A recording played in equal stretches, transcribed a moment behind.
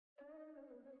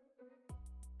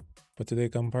For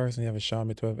today's comparison, you have a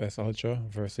Xiaomi 12S Ultra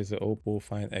versus the Oppo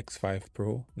Find X5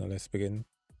 Pro. Now let's begin.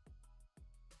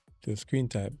 To screen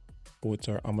type, both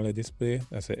are AMOLED display,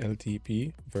 that's a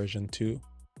LTP version 2.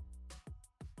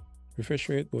 Refresh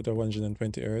rate, both are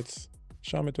 120Hz.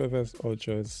 Xiaomi 12S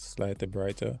Ultra is slightly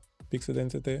brighter. Pixel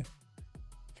density,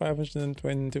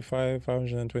 525,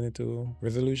 522.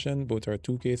 Resolution, both are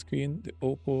 2K screen. The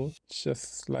Oppo,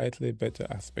 just slightly better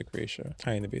aspect ratio,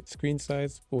 tiny bit. Screen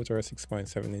size, both are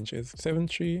 6.7 inches.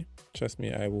 7.3, trust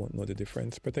me, I won't know the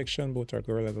difference. Protection, both are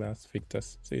Gorilla Glass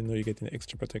Victus, so you know you're getting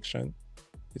extra protection.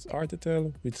 It's hard to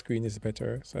tell which screen is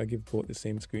better, so I give both the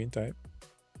same screen type.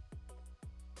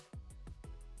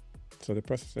 So the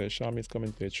processor Xiaomi is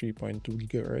coming to a 3.2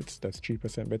 GHz, that's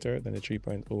 3% better than the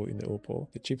 3.0 in the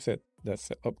Oppo. The chipset, that's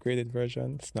the upgraded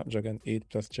version, Snapdragon 8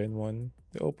 Plus Gen 1.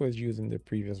 The Oppo is using the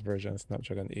previous version,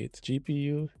 Snapdragon 8.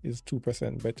 GPU is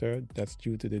 2% better, that's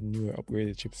due to the newer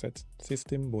upgraded chipset.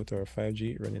 System, both are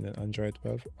 5G, running an Android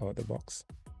 12 out the box.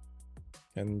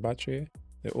 And battery,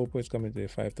 the Oppo is coming to a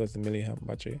 5000 mAh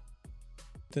battery.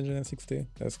 160,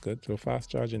 that's good. So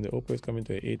fast charging, the Oppo is coming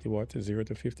to a 80 watt, 0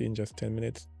 to 50 in just 10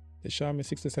 minutes. The Xiaomi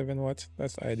 67 watt,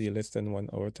 that's ideal, less than 1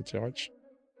 hour to charge.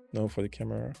 Now for the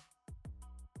camera.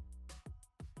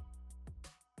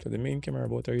 So the main camera,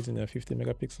 both are using a 50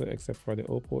 megapixel, except for the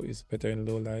Oppo is better in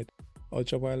low light.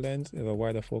 Ultra wide lens is a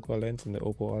wider focal length in the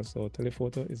Oppo also.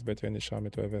 Telephoto is better in the Xiaomi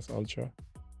 12S Ultra.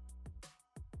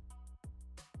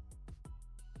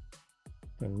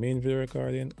 The main video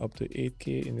recording up to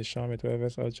 8K in the Xiaomi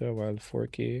 12S Ultra, while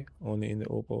 4K only in the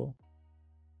Oppo.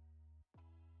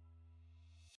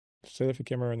 Selfie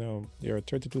camera now, they are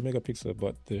 32 megapixel,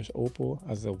 but the Oppo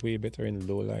has a way better in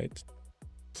low light.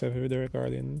 Selfie video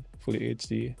recording, fully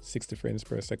HD, 60 frames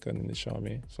per second in the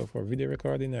Xiaomi. So for video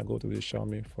recording, I go to the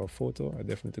Xiaomi. For photo, I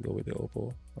definitely go with the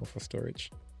Oppo. Or for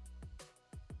storage.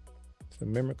 The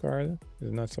memory card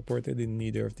is not supported in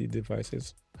neither of the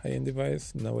devices. High-end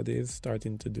device nowadays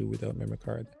starting to do without memory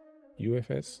card.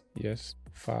 UFS, yes,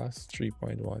 fast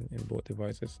 3.1 in both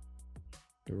devices.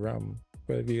 The RAM,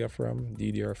 12 GB of RAM,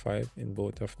 DDR5 in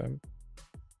both of them.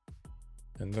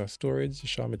 And the storage,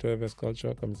 Xiaomi 12S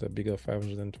Ultra comes a bigger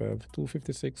 512.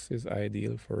 256 is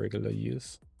ideal for regular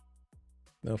use.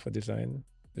 Now for design,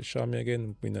 the Xiaomi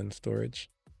again win on storage.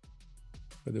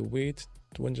 For the weight,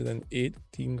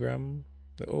 218 gram.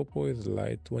 The Oppo is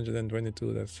light,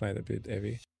 222, that's slightly a bit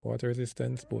heavy. Water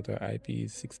resistance, both are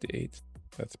IP68,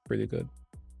 that's pretty good.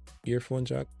 Earphone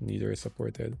jack, neither is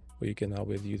supported, but you can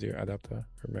always use your adapter,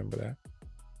 remember that.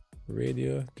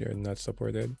 Radio, they're not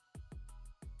supported.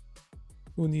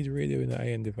 Who needs radio in a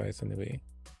high-end device anyway?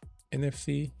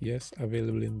 NFC, yes,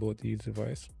 available in both these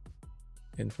devices.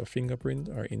 And for fingerprint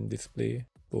or in-display,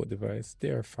 both devices, they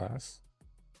are fast.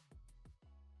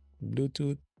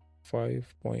 Bluetooth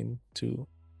 5.2,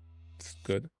 it's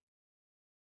good.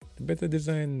 The better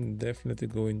design definitely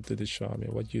going to the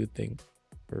Xiaomi. What do you think?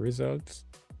 For results,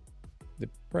 the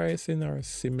pricing are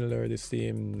similar, the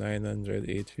same 900,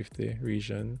 850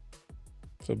 region.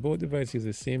 So both devices use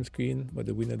the same screen, but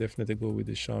the winner definitely go with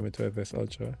the Xiaomi 12S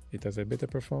Ultra. It has a better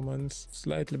performance,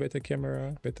 slightly better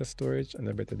camera, better storage, and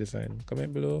a better design.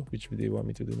 Comment below which video you want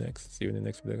me to do next. See you in the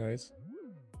next video, guys.